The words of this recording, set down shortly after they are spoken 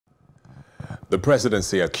The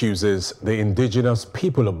presidency accuses the Indigenous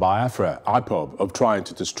People of Biafra, IPOB, of trying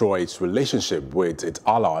to destroy its relationship with its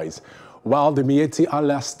allies, while the Miyetti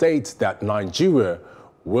Allah states that Nigeria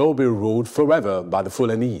will be ruled forever by the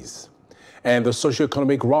Fulanese. And the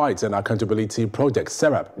Socio-Economic Rights and Accountability Project,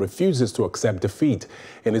 SERAP, refuses to accept defeat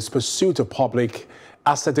in its pursuit of public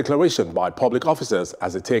asset declaration by public officers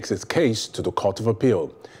as it takes its case to the Court of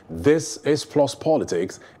Appeal. This is Plus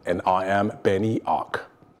Politics, and I am Benny Ark.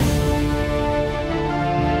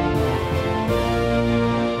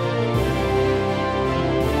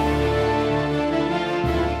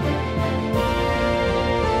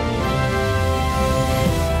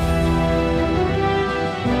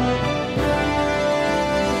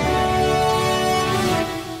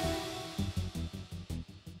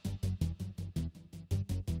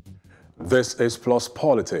 This is Plus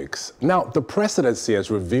Politics. Now, the presidency has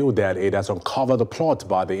revealed that it has uncovered a plot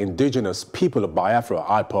by the Indigenous People of Biafra,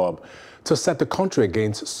 IPOB, to set the country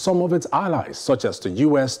against some of its allies, such as the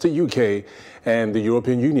US, the UK, and the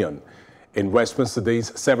European Union. In response to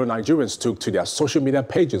these, several Nigerians took to their social media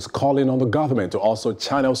pages calling on the government to also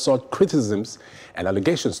channel such criticisms and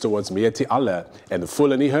allegations towards Miyetti Allah and the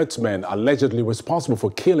Fulani herdsmen allegedly responsible for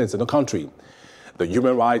killings in the country. The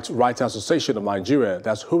Human Rights Association of Nigeria,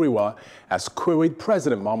 that's Arewa, has queried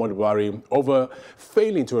President Muhammadu Buhari over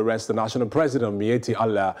failing to arrest the national president of Miyetti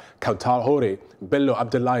Allah, Kautal Hore, Bello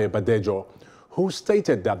Abdullahi Badejo, who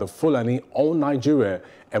stated that the Fulani own Nigeria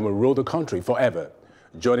and will rule the country forever.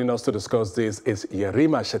 Joining us to discuss this is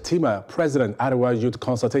Yerima Shettima, President Arewa Youth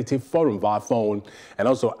Consultative Forum via phone, and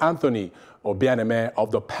also Anthony Obineme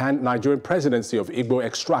of the Pan-Nigerian Presidency of Igbo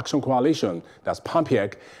Extraction Coalition, that's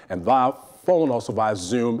PANPIEC, and via phone, also via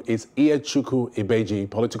Zoom, is Ihechukwu Ibeji,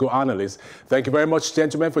 political analyst. Thank you very much,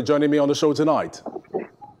 gentlemen, for joining me on the show tonight.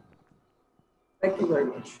 Thank you very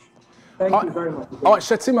much. Thank you very much. All right,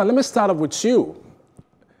 Shettima, let me start off with you.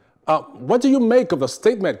 What do you make of the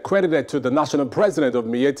statement credited to the national president of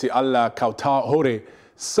Miyetti Allah, Kautal Hore,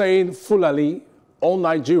 saying Fulani own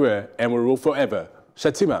Nigeria and will rule forever?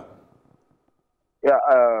 Shettima. Yeah,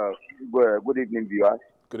 good evening, viewers.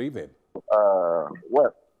 Good evening.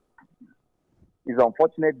 Well, it's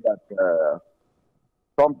unfortunate that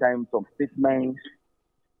sometimes some statements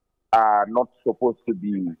are not supposed to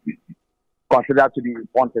be considered to be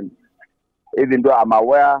important, even though I'm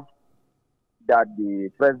aware that the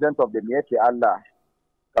president of the Miyetti Allah,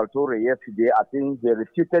 Kautal, yesterday, I think they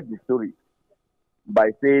refuted the story by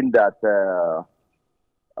saying that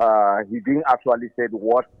he didn't actually say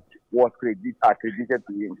what was accredited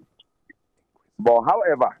to him. But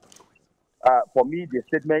however, for me, the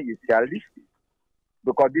statement is childish,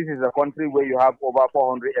 because this is a country where you have over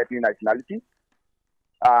 400 ethnic nationalities.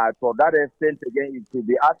 To that extent, again, it will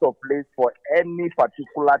be out of place for any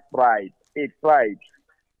particular tribe, a tribe,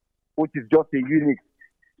 which is just a unit,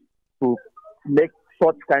 to make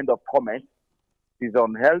such kind of comment is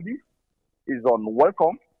unhealthy, is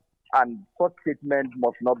unwelcome, and such statement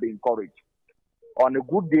must not be encouraged. On a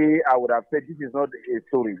good day, I would have said this is not a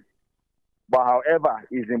story. But however,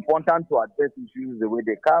 it's important to address issues the way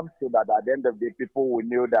they come, so that at the end of the day, people will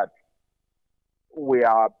know that we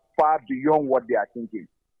are far beyond what they are thinking.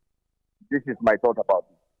 This is my thought about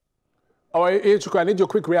it. All right, Ihechukwu, I need your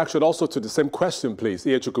quick reaction also to the same question, please.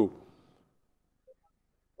 Ihechukwu.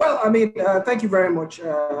 Well, I mean, thank you very much.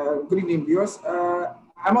 Good evening, viewers.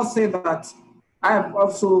 I must say that I have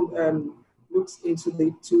also looked into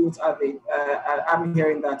the tools. I'm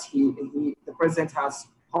hearing that the president has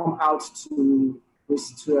come out to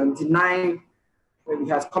deny, he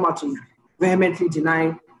has come out to vehemently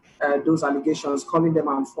deny those allegations, calling them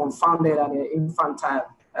unfounded and infantile,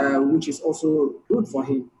 which is also good for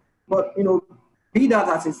him. But, you know, be that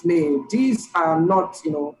as it may, these are not,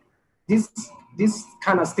 you know, this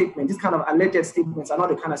kind of statement, this kind of alleged statements are not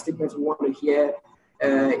the kind of statements we want to hear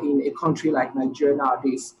in a country like Nigeria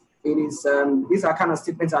nowadays. It is, these are kind of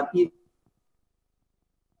statements that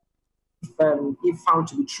if found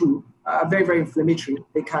to be true, are very, very inflammatory.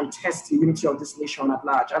 They can test the unity of this nation at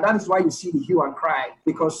large. And that is why you see the hue and cry,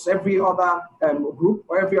 because every other group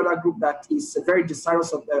or every other group that is very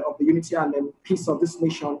desirous of the unity and the peace of this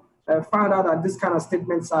nation found out that these kind of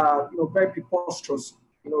statements are, you know, very preposterous.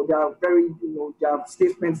 You know, they are very, you know, they are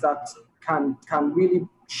statements that can really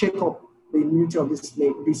shake up the unity of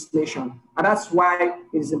this nation. And that's why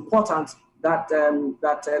it is important that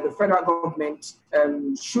the federal government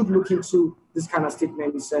should look into this kind of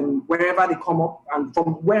statements and wherever they come up, and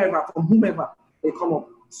from whomever they come up,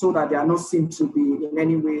 so that they are not seen to be in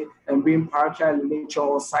any way being parochial in nature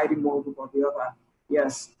or siding one group or the other.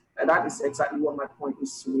 Yes, and that is exactly what my point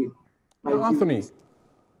is to me. Anthony,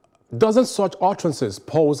 Doesn't such utterances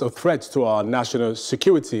pose a threat to our national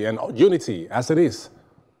security and unity as it is?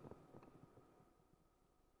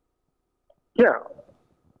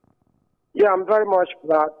 Yeah, I'm very much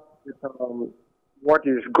glad with what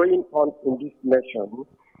is going on in this nation.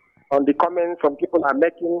 On the comments some people are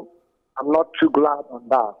making, I'm not too glad on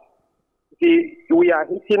that. See, we are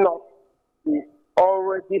heating up, we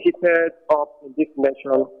already heated up in this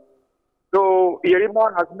nation. So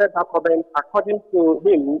Yerima has made that comment. According to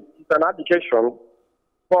him, it's an indication.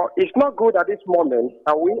 But it's not good at this moment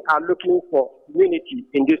that we are looking for unity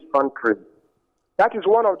in this country. That is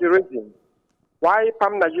one of the reasons why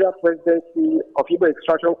PAM Nigeria Presidency of Igbo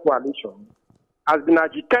Extraction Coalition has been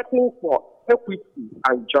agitating for equity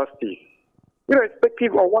and justice,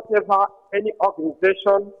 irrespective of whatever any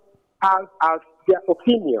organization has as their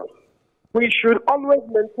opinion. We should always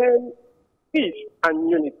maintain peace and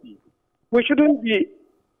unity. We shouldn't be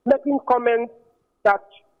making comments that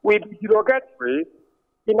will be derogatory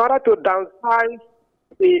in order to downsize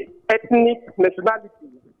the ethnic nationality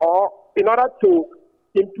or in order to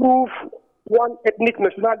improve one ethnic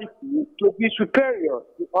nationality to be superior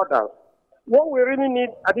to others. What we really need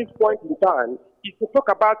at this point in time is to talk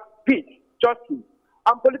about peace, justice,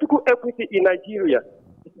 and political equity in Nigeria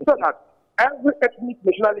so that every ethnic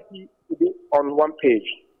nationality will be on one page.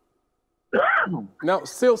 Now,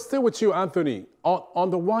 still with you, Anthony. On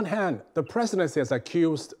the one hand, the presidency has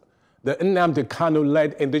accused the Nnamdi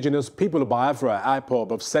Kanu-led Indigenous People of Biafra,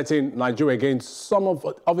 IPOB, of setting Nigeria against some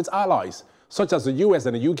of its allies, such as the US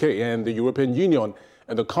and the UK and the European Union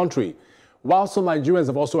and the country. While some Nigerians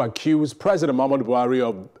have also accused President Muhammadu Buhari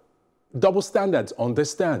of double standards on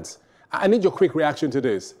this stance. I need your quick reaction to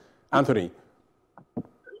this, Anthony.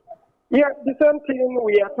 Yeah, the same thing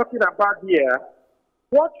we are talking about here.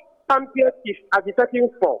 What PANPIEC is agitating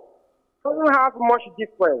for doesn't have much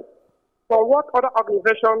difference from what other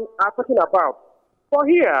organizations are talking about. For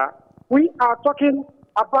here, we are talking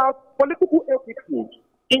about political equity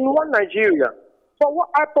in one Nigeria. So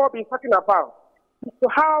what IPOB is talking about is to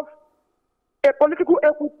have a political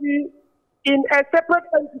equity in a separate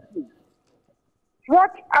entity.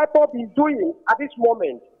 What IPOB is doing at this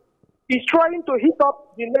moment is trying to heat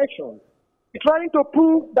up the nation. It's trying to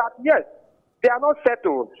prove that, yes, they are not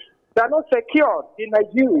settled. They are not secured in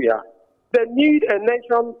Nigeria. They need a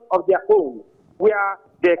nation of their own where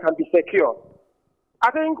they can be secure.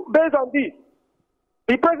 I think based on this,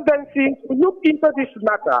 the presidency will look into this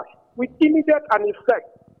matter with immediate and effect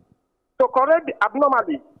to correct the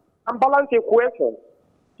abnormality and balance the equation,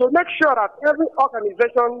 to make sure that every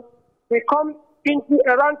organization will come into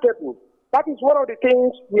a round table. That is one of the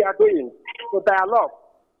things we are doing, to dialogue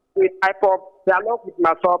with IPOB, dialogue with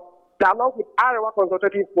MASOP, dialogue with Arewa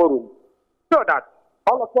Consultative Forum, so that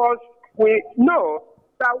all of us we know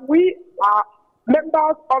that we are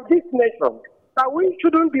members of this nation, that we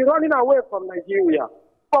shouldn't be running away from Nigeria.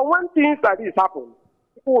 But when things like this happen,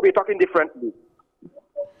 people will be talking differently.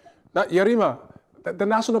 Now, Yerima, the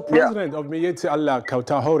national president of Miyetti Allah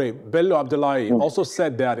Kautahore, Bello Abdullahi, also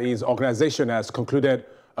said that his organization has concluded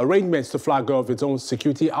arrangements to flag off its own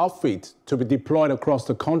security outfit to be deployed across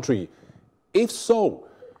the country. If so,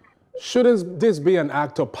 shouldn't this be an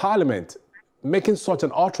act of parliament making such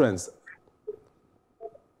an utterance?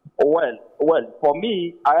 Well, for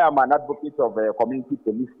me, I am an advocate of community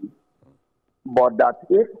policing, but that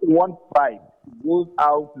if one tribe goes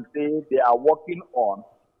out to say they are working on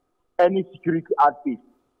any security outfit,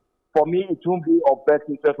 for me, it won't be of best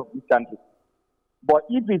interest of this country. But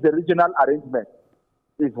if it's a regional arrangement,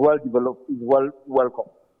 it's well developed, it's welcome.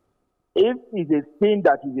 If it's a thing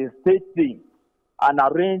that is a state thing, and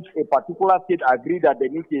arrange a particular state agree that they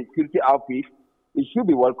need a security outfit, it should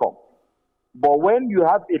be welcome. But when you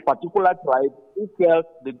have a particular tribe who feels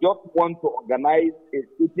they just want to organize a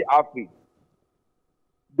security outfit,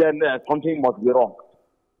 then something must be wrong.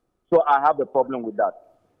 So I have a problem with that.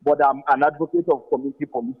 But I'm an advocate of community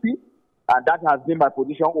policy, and that has been my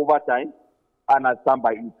position over time, and I stand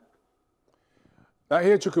by it. Now,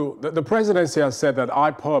 Ihechukwu, the presidency has said that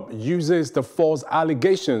IPOB uses the false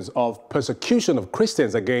allegations of persecution of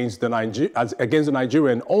Christians against the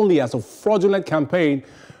Nigerian only as a fraudulent campaign,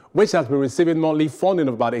 which has been receiving monthly funding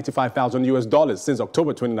of about $85,000 since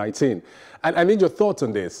October 2019. And I need your thoughts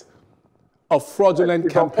on this. A fraudulent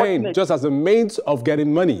campaign, just as a means of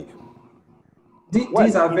getting money.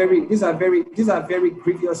 These are very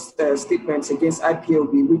grievous statements against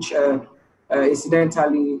IPOB, which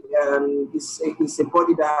incidentally is a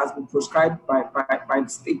body that has been proscribed by the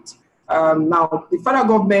state. Now, the federal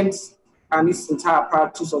government and its entire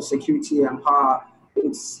apparatus of security and power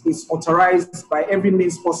is authorized by every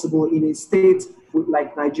means possible in a state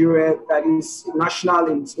like Nigeria, that is national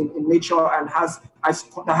in nature and that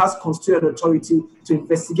has constituted authority to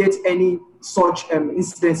investigate any such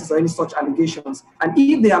incidences or any such allegations. And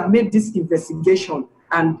if they have made this investigation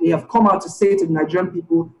and they have come out to say to the Nigerian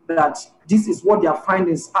people that this is what their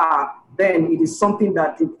findings are, then it is something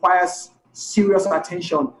that requires serious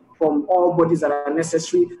attention from all bodies that are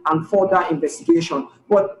necessary and further investigation.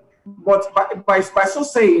 But by so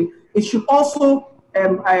saying, it should also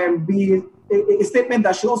be a statement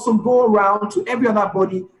that should also go around to every other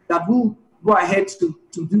body that will go ahead to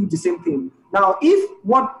do the same thing. Now, if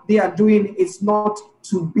what they are doing is not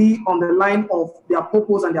to be on the line of their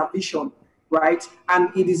purpose and their vision, right, and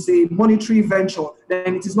it is a monetary venture,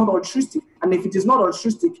 then it is not altruistic. And if it is not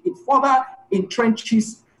altruistic, it further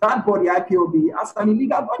entrenches that body, IPOB, as an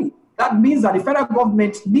illegal body. That means that the federal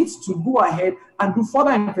government needs to go ahead and do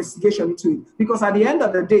further investigation into it, because at the end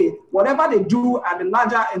of the day, whatever they do at in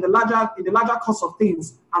the larger course of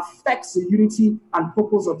things affects the unity and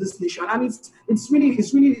purpose of this nation, and it's really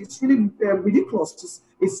ridiculous.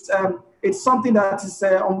 It's something that is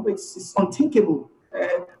it's unthinkable,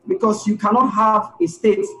 because you cannot have a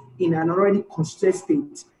state in an already constituted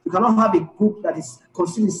state. You cannot have a group that is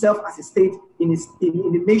considering itself as a state in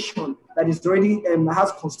a nation that is already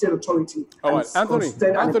has constituted authority. All right, Anthony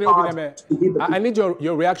Obineme, I need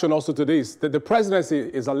your reaction also to this. The presidency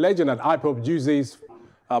is alleging that IPOB uses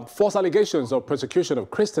false allegations of persecution of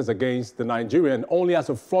Christians against the Nigerian only as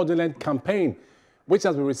a fraudulent campaign, which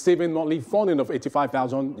has been receiving monthly funding of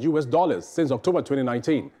 $85,000 since October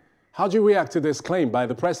 2019. How do you react to this claim by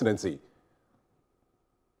the presidency?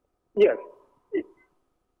 Yes.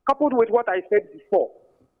 Coupled with what I said before,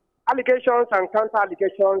 allegations and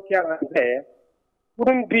counter-allegations here and there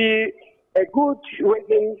wouldn't be a good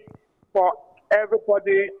reason for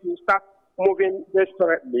everybody to start moving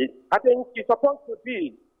desperately. I think it's supposed to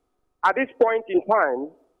be, at this point in time,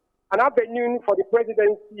 an avenue for the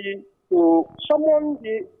presidency to summon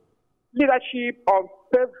the leadership of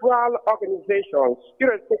several organizations,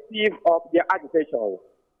 irrespective of their agitations,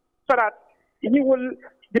 so that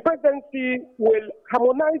the presidency will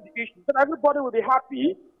harmonize the issues, so that everybody will be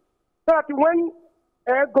happy, so that when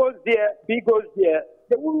A goes there, B goes there,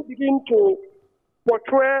 they will begin to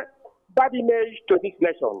portray bad image to this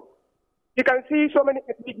nation. You can see so many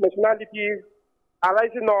ethnic nationalities are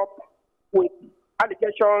rising up with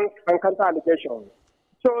allegations and counter-allegations,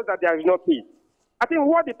 so that there is no peace. I think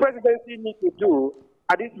what the presidency needs to do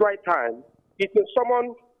at this right time is to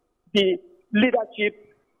summon the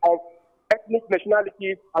leadership of ethnic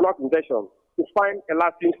nationalities and organizations to find a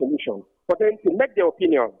lasting solution for them to make their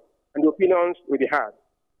opinion, and the opinions will be heard.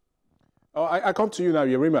 Oh, I come to you now,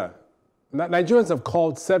 Yerima. Nigerians have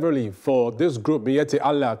called severally for this group, Miyetti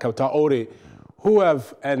Allah Kautaore, who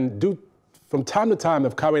have and do from time to time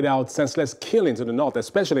have carried out senseless killings in the north,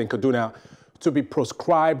 especially in Kaduna, to be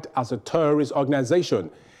proscribed as a terrorist organization,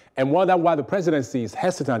 and wonder why the presidency is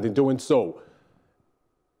hesitant in doing so.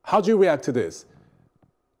 How do you react to this?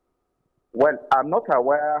 Well, I'm not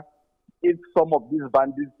aware if some of these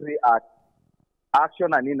banditry action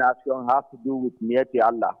and inaction have to do with Miyetti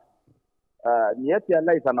Allah. Miyetti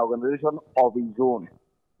Allah is an organization of its own.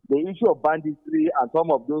 The issue of banditry and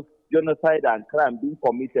some of those genocide and crime being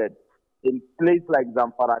committed in places like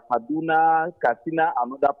Zamfara, Kaduna, Katsina,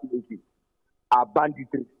 and other places are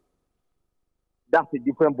banditry. That's a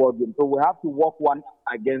different ballgame. So we have to work one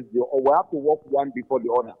against the, or we have to work one before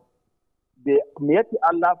the other. The Miyetti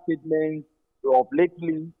Allah statement of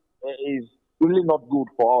lately is really not good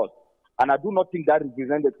for us. And I do not think that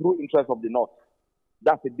represents the true interest of the North.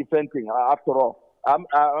 That's a different thing. After all,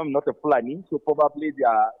 I'm not a Fulani, so probably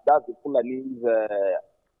that's the Fulani's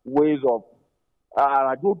ways of...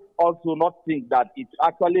 I do also not think that it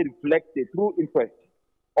actually reflects the true interest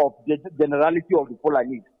of the generality of the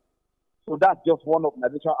Fulani. So that's just one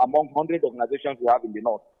organization among 100 organizations we have in the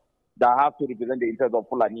North that have to represent the interest of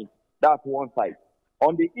Fulani. That's one side.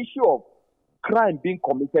 On the issue of crime being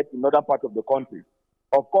committed in other parts of the country,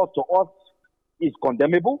 of course, to us, is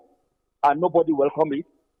condemnable, and nobody welcomes it.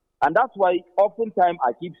 And that's why oftentimes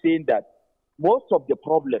I keep saying that most of the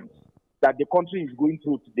problems that the country is going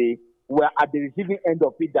through today were at the receiving end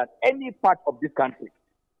of it than any part of this country.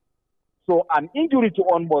 So an injury to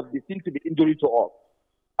one must be seen to be injury to all.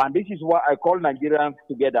 And this is why I call Nigerians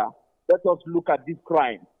together. Let us look at this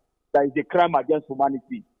crime that is a crime against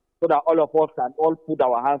humanity, so that all of us can all put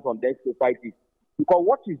our hands on deck to fight it. Because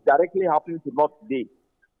what is directly happening to North today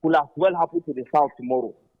will as well happen to the South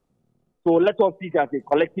tomorrow. So let us see it as a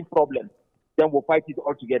collective problem. Then we'll fight it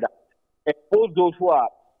all together. Expose those who are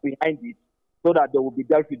behind it so that they will be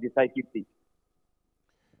dealt with decisively.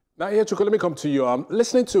 Now, Ihechukwu, let me come to you.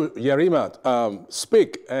 Listening to Yerima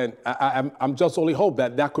speak, and I'm just only hope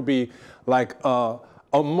that that could be like a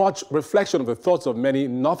much reflection of the thoughts of many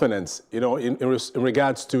Northerners, you know, in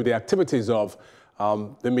regards to the activities of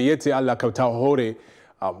the Miyetti Allah Kautahore,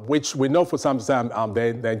 which we know for some time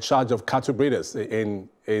they're in charge of cattle breeders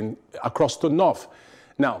across the north.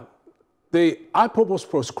 Now, the IPOB was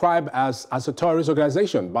proscribed as a terrorist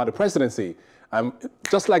organization by the presidency.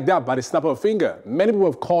 Just like that, by the snap of a finger. Many people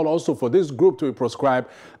have called also for this group to be proscribed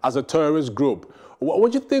as a terrorist group.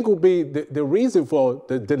 What do you think would be the reason for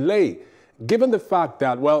the delay, given the fact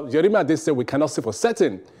that, well, Yerima did say we cannot say for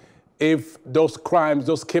certain if those crimes,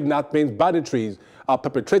 those kidnappings, banditries are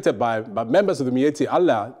perpetrated by members of the Miyetti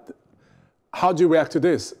Allah. How do you react to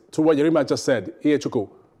this, to what Yerima just said? Ihechukwu.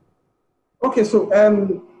 Okay, so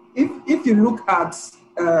if you look at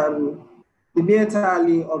the Miyetti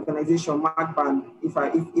Allah organization, MAGBAN, if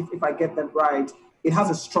I get that right, it has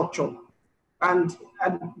a structure, and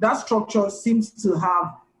that structure seems to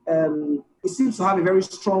have a very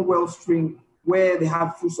strong wellspring where they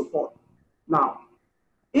have full support. Now,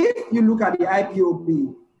 if you look at the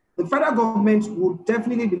IPOB, the federal government would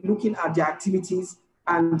definitely be looking at their activities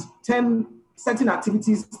and certain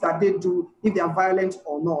activities that they do, if they are violent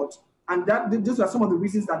or not, and these are some of the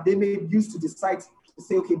reasons that they may use to decide to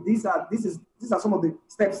say, okay, these are some of the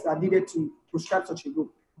steps that are needed to prescribe such a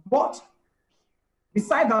group. But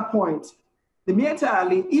beside that point, the Miyetti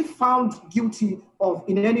Allah, if found guilty of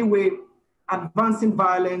in any way advancing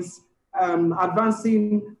violence,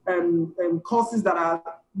 advancing causes that are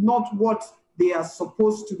not what they are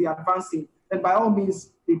supposed to be advancing, then by all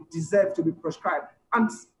means they deserve to be prescribed. And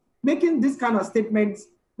making this kind of statements,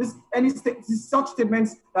 such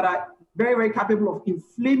statements that are very, very capable of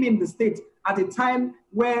inflaming the state at a time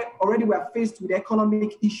where already we are faced with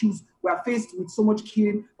economic issues, we are faced with so much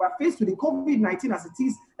killing, we are faced with the COVID-19 as it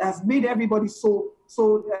is, that has made everybody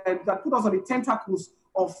that put us on the tentacles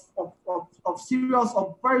of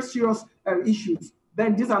very serious issues.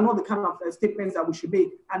 Then these are not the kind of statements that we should make,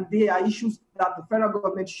 and they are issues that the federal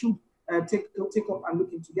government should take up and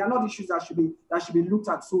look into. They are not issues that should be looked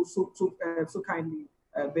at so kindly,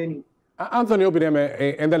 Benny. Anthony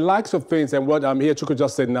Obineme, and the likes of things, and what Ihechukwu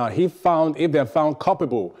just said now, if they're found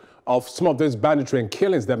culpable of some of these banditry and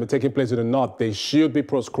killings that have been taking place in the north, they should be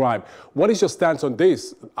proscribed. What is your stance on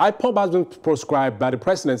this? IPOB has been proscribed by the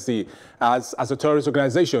presidency as a terrorist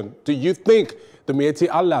organization. Do you think the Miyetti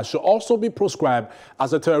Allah should also be proscribed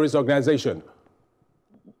as a terrorist organization?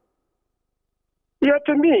 Yeah,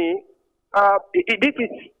 to me, this is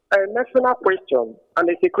a national question and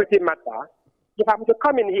a security matter. If I'm to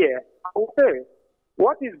come in here, I will say,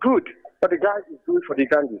 what is good for the guys is good for the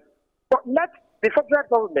gangs. But let the federal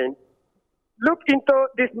government look into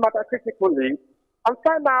this matter critically and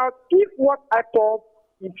find out if what IPOB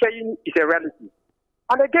is saying is a reality.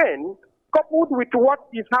 And again, coupled with what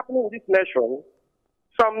is happening in this nation,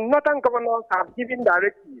 some northern governors have given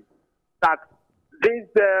directives that these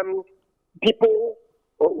people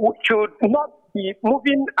should not be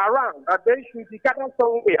moving around, that they should be gathered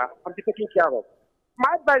somewhere and be taken care of.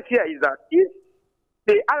 My advice here is that if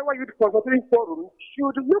the Arewa Youth Consultative Forum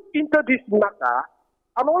should look into this matter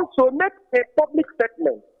and also make a public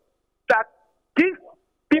statement that these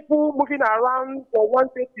people moving around from one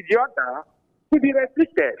place to the other should be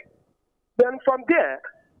restricted. Then from there,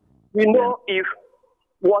 we know if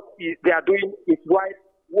what they are doing is right,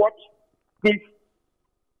 what these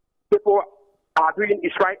people are doing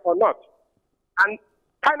is right or not. And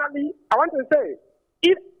finally, I want to say,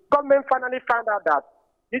 if government finally found out that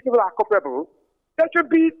these people are culpable, they should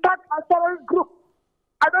be tagged as terrorist group.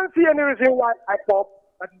 I don't see any reason why IPOB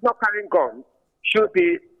that is not carrying guns should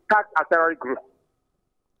be tagged as terrorist group.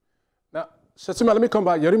 Now, Shettima, let me come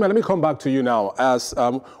back. Yerima, let me come back to you now. As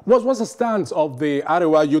what's the stance of the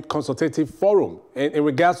Arewa Youth Consultative Forum in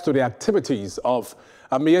regards to the activities of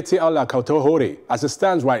Miyetti Allah Kautahore as it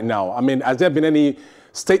stands right now? I mean, has there been any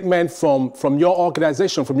statement from your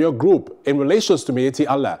organization, from your group, in relation to Miyetti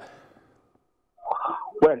Allah?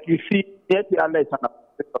 Well, you see, Miyetti Allah is an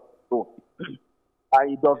organization.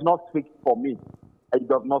 It does not speak for me. It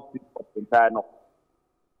does not speak for the entire North.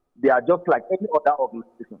 They are just like any other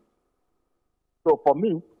organization. So for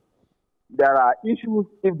me, there are issues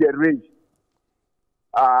if they raise,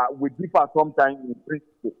 we differ sometimes in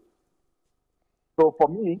principle. So for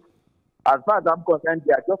me, as far as I'm concerned,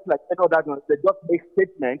 they are just like any other organization. They just make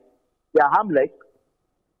statements. They are harmless.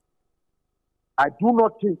 I do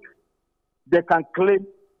not think they can claim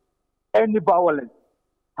any violence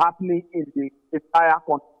happening in the entire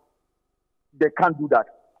country. They can't do that,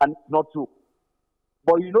 and it's not true.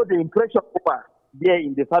 But you know, the impression over there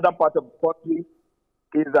in the southern part of the country,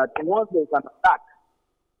 is that once there's an attack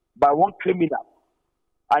by one criminal,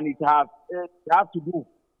 and it has to do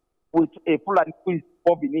with a Fulani who is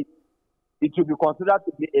involved in it, it should be considered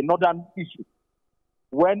to be a northern issue.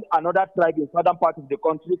 When another tribe in southern part of the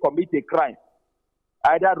country commits a crime,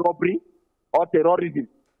 either robbery or terrorism,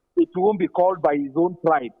 it won't be called by his own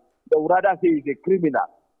tribe. They would rather say he's a criminal.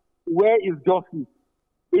 Where is justice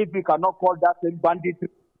if we cannot call that same bandit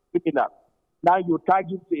criminal? Now you tag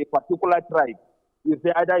him to a particular tribe. You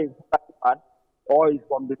say either he's Fulani or he's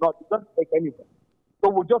from the north. It doesn't make any sense. So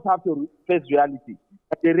we just have to face reality.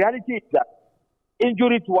 And the reality is that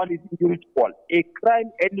injury to one is injury to all. A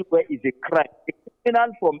crime anywhere is a crime. A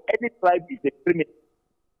criminal from any tribe is a criminal.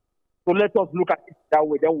 So let us look at it that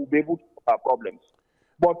way, then we'll be able to solve our problems.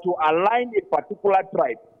 But to align a particular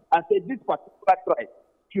tribe and say this particular tribe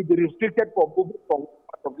should be restricted from moving from one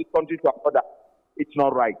part of this country to another, it's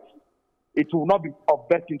not right. It will not be of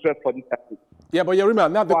best interest for this country. Yeah, but Yerima,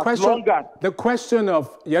 now the question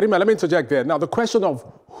of, Yerima, let me interject there. Now the question of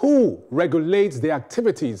who regulates the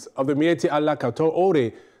activities of the Miyetti Allah Kato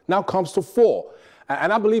Ore now comes to fore.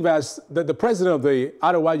 And I believe as the president of the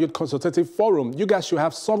Arewa Youth Consultative Forum, you guys should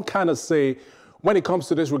have some kind of say when it comes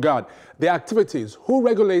to this regard. The activities, who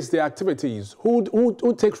regulates the activities?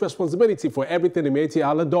 Who takes responsibility for everything the Miyetti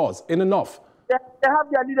Allah does? In enough. They have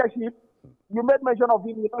their leadership. You made mention of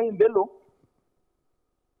him, you know him, Bello.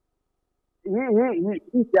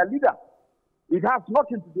 He's their leader. It has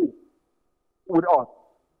nothing to do with us.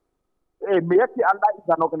 Miyetti Allah is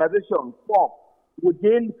an organization formed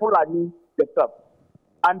within Fulani themselves.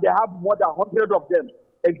 And they have more than 100 of them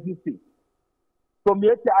existing. So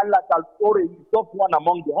Miyetti Allah Kalsore is just one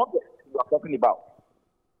among the 100 we are talking about.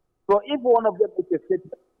 So if one of them makes a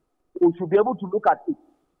statement, we should be able to look at it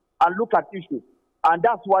and look at issues. And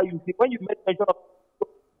that's why you see, when you make mention of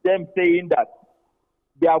them saying that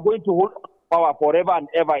they are going to hold power forever and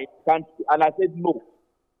ever in the country, and I said, no,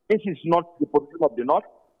 this is not the position of the North,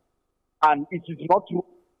 and it is not true.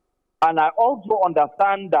 And I also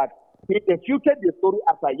understand that they refuted the story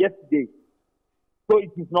after yesterday. So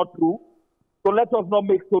it is not true. So let us not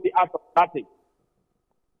make story out of nothing.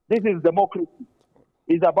 This is democracy.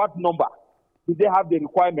 It's about number. Do they have the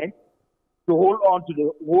requirement to hold on to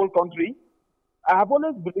the whole country? I have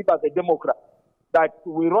always believed as a Democrat that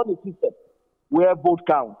we run a system where vote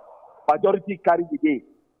counts. Majority carry the day.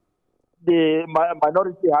 The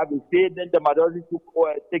minority have a say, then the majority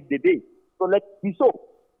take the day. So let it be so.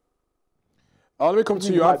 Let me come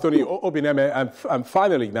to you, Anthony Obineme, and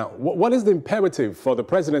finally now, what is the imperative for the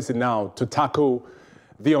presidency now to tackle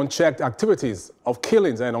the unchecked activities of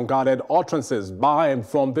killings and unguarded utterances by and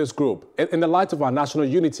from this group in the light of our national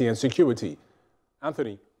unity and security?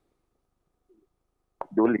 Anthony?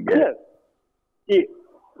 Yes.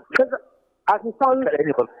 Because as it sounds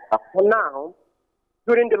for now,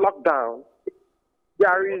 during the lockdown,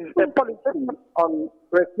 there is a policy on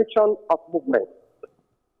restriction of movement.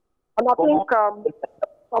 And I think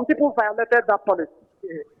some people violated that policy.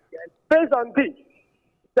 Based on this,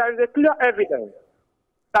 there is a clear evidence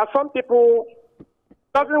that some people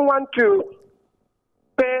doesn't want to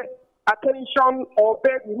pay attention or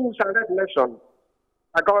obey the rules and regulations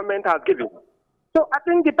the government has given. So I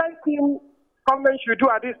think the best thing government should do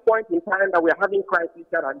at this point in time that we are having crises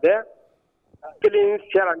here and there, killings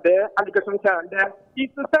here and there, allegations here and there, is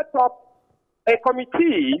to set up a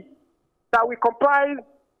committee that will comprise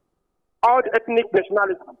all the ethnic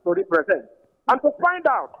nationalities to represent, and to find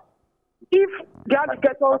out if the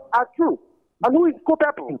allegations are true and who is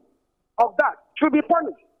culpable of that should be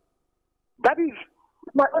punished. That is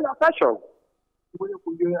my own assertion.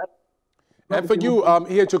 And for you,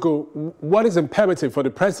 Ihechukwu, what is imperative for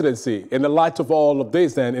the presidency in the light of all of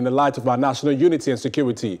this and in the light of our national unity and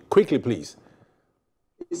security? Quickly, please.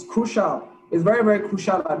 It's crucial. It's very, very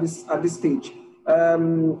crucial at this stage.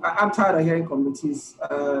 I'm tired of hearing committees.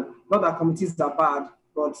 Not that committees are bad,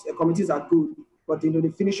 but committees are good. But they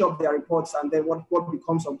finish up their reports, and then what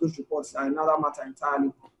becomes of those reports are another matter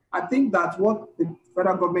entirely. I think that what the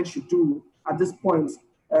federal government should do at this point,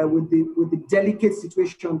 with the delicate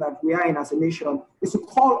situation that we are in as a nation, is to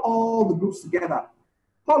call all the groups together.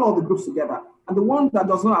 Call all the groups together. And the ones that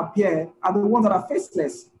does not appear are the ones that are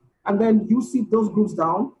faceless. And then you sit those groups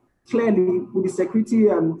down clearly with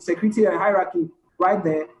the security hierarchy right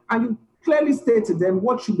there, and you clearly state to them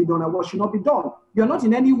what should be done and what should not be done. You're not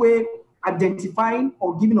in any way identifying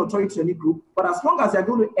or giving authority to any group, but as long as they're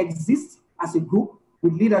going to exist as a group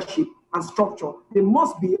with leadership and structure, they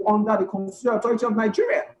must be under the constitutional authority of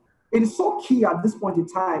Nigeria. It is so key at this point in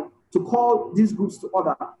time to call these groups to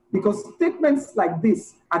order, because statements like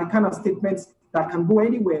this are the kind of statements that can go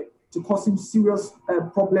anywhere to causing serious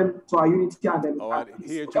problem to our unity and then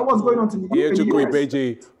what's going on to the Ihechukwu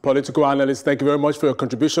Ibeji, political analyst. Thank you very much for your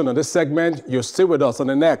contribution on this segment. You're still with us on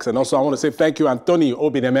the next. And also I want to say thank you, Anthony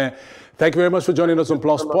Obineme. Thank you very much for joining us on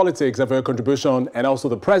Plus Politics and for your contribution. And also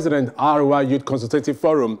the President, Arewa Youth Consultative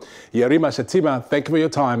Forum, Yerima Shettima. Thank you for your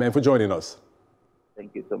time and for joining us.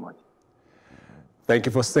 Thank you so much. Thank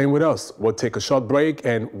you for staying with us. We'll take a short break,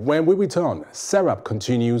 and when we return, SERAP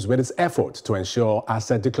continues with its effort to ensure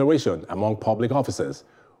asset declaration among public officers.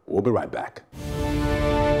 We'll be right back.